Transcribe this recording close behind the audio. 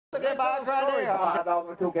Get by right there. $5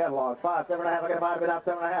 for 2 catalogs. 5, 7.5. I got a buy, but now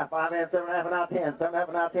 7.5. 5 and 7.5, and now 10. 7.5,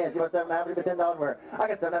 and now 10. You want 7.5? You get $10 worth. I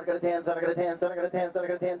got 7.5, I got a 10. 7, I got a 10. 7, I got a 10. 7, I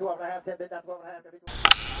got a 10. 12.5, 10. That's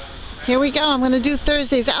 12.5. Here we go. I'm going to do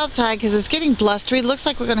Thursdays outside because it's getting blustery. Looks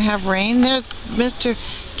like we're going to have rain. There's Mr.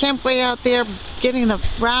 Campway out there getting the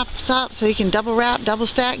wraps up so he can double wrap, double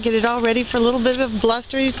stack, get it all ready for a little bit of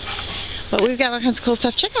blustery. But we've got all kinds of cool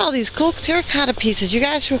stuff. Check out all these cool terracotta pieces. You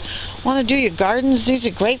guys who want to do your gardens, these are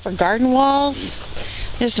great for garden walls.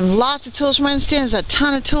 There's lots of tools from my stand. There's a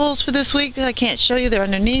ton of tools for this week that I can't show you. They're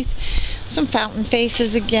underneath. Some fountain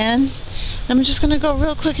faces again. I'm just going to go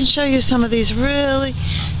real quick and show you some of these really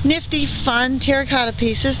nifty, fun terracotta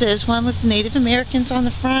pieces. There's one with Native Americans on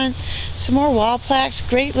the front. Some more wall plaques.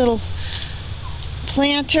 Great little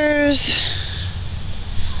planters.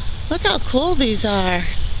 Look how cool these are.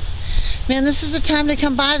 Man, this is the time to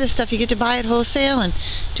come buy this stuff. You get to buy it wholesale and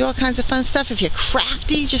do all kinds of fun stuff. If you're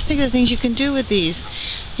crafty, just think of the things you can do with these.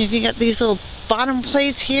 If you got these little bottom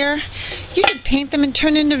plates here, you can paint them and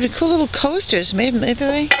turn into cool little coasters. Maybe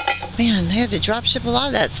man, they have to drop ship a lot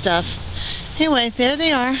of that stuff. Anyway, there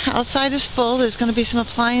they are. Outside is full. There's going to be some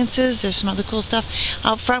appliances. There's some other cool stuff.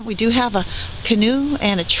 Out front, we do have a canoe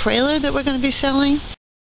and a trailer that we're going to be selling.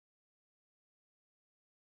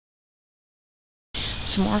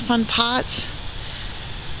 Some more fun pots.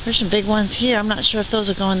 There's some big ones here. I'm not sure if those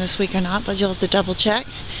are going this week or not, but you'll have to double check.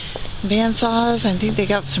 Bandsaws. I think they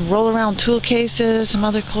got some roll around tool cases, some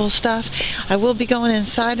other cool stuff. I will be going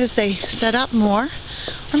inside as they set up more.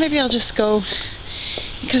 Or maybe I'll just go,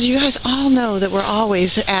 because you guys all know that we're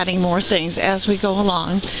always adding more things as we go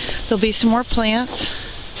along. There'll be some more plants.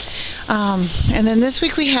 And then this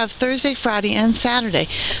week we have Thursday, Friday, and Saturday.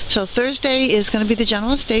 So Thursday is going to be the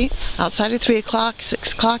general estate outside at 3 o'clock,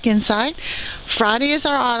 6 o'clock inside. Friday is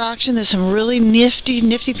our art auction. There's some really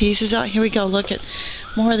nifty pieces out. Here we go. Look at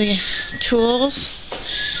more of the tools.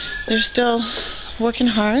 They're still working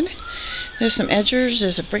hard. There's some edgers.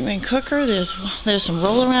 There's a Brinkman cooker. There's some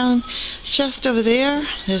roll around chest over there.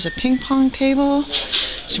 There's a ping pong table.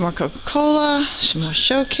 Some more Coca-Cola, some more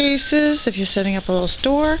showcases if you're setting up a little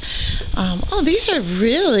store. Oh, these are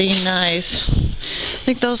really nice. I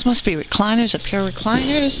think those must be recliners, a pair of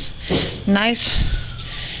recliners. Nice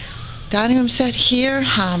dining room set here.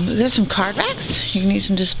 There's some card racks. You can use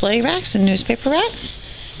some display racks and newspaper racks.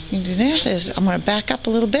 You can do that. I'm going to back up a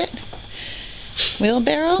little bit.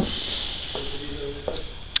 Wheelbarrow.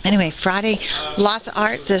 Anyway, Friday, lots of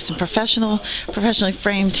art. There's some professionally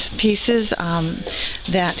framed pieces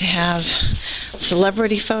that have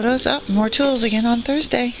celebrity photos. Oh, more tools again on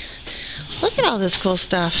Thursday. Look at all this cool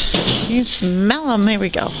stuff. You can smell them. There we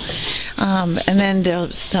go. And then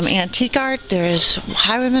there's some antique art. There's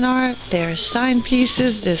highwayman art. There's sign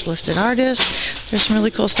pieces. There's listed artists. There's some really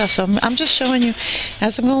cool stuff. So I'm just showing you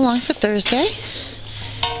as I'm going along for Thursday.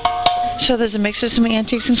 So there's a mix of some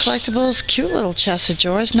antiques and collectibles. Cute little chest of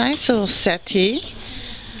drawers. Nice little settee.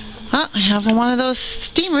 Oh, I have one of those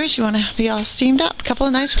steamers. You want to be all steamed up. A couple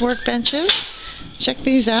of nice workbenches. Check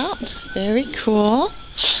these out. Very cool.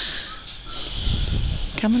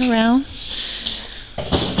 Coming around.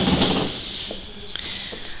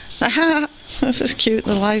 This is cute.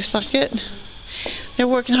 Little ice bucket. They're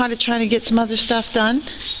working hard at trying to get some other stuff done.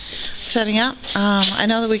 Setting up. I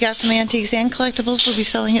know that we got some antiques and collectibles. We'll be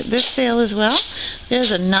selling at this sale as well.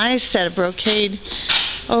 There's a nice set of brocade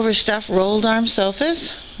overstuffed rolled arm sofas.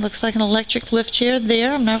 Looks like an electric lift chair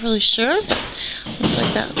there. I'm not really sure, but looks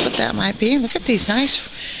like that's what that might be. Look at these nice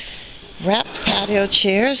wrapped patio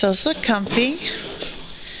chairs. Those look comfy.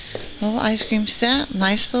 Little ice cream set.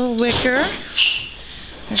 Nice little wicker.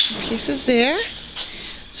 There's some pieces there.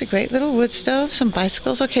 It's a great little wood stove. Some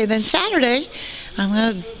bicycles. Okay, then Saturday, I'm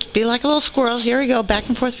going to be like a little squirrel. Here we go, back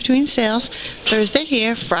and forth between sales. Thursday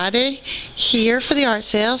here, Friday here for the art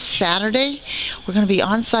sales. Saturday, we're going to be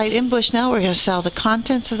on site in Bushnell. We're going to sell the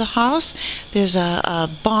contents of the house. There's a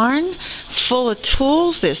barn full of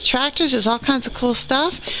tools. There's tractors. There's all kinds of cool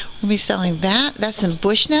stuff. We'll be selling that. That's in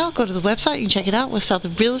Bushnell. Go to the website. You can check it out. We'll sell the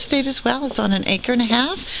real estate as well. It's on 1.5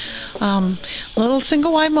 acres. Little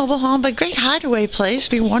single wide mobile home, but great hideaway place.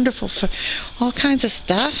 Be wonderful for all kinds of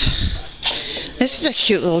stuff. This is a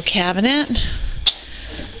cute little cabinet.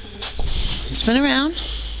 Spin around.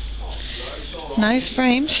 Nice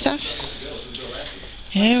frame stuff.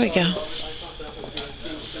 Here we go.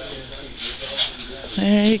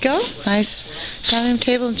 There you go. Nice Dining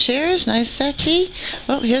table and chairs, nice settee.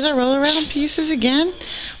 Oh, here's our roll around pieces again.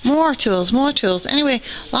 More tools, more tools. Anyway,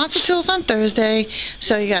 lots of tools on Thursday.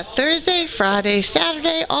 So you got Thursday, Friday,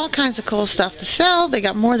 Saturday, all kinds of cool stuff to sell. They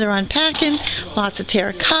got more they're unpacking. Lots of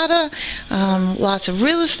terracotta, lots of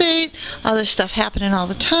real estate, other stuff happening all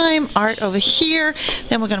the time. Art over here.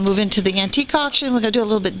 Then we're going to move into the antique auction. We're going to do a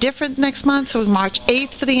little bit different next month. So March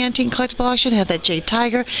 8th for the antique collectible auction. Have that Jade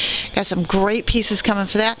Tiger. Got some great pieces coming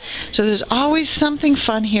for that. So there's always something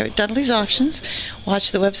fun here at Dudley's Auctions.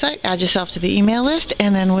 Watch the website, add yourself to the email list,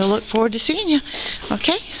 and then we'll look forward to seeing you.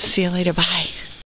 Okay? See you later. Bye.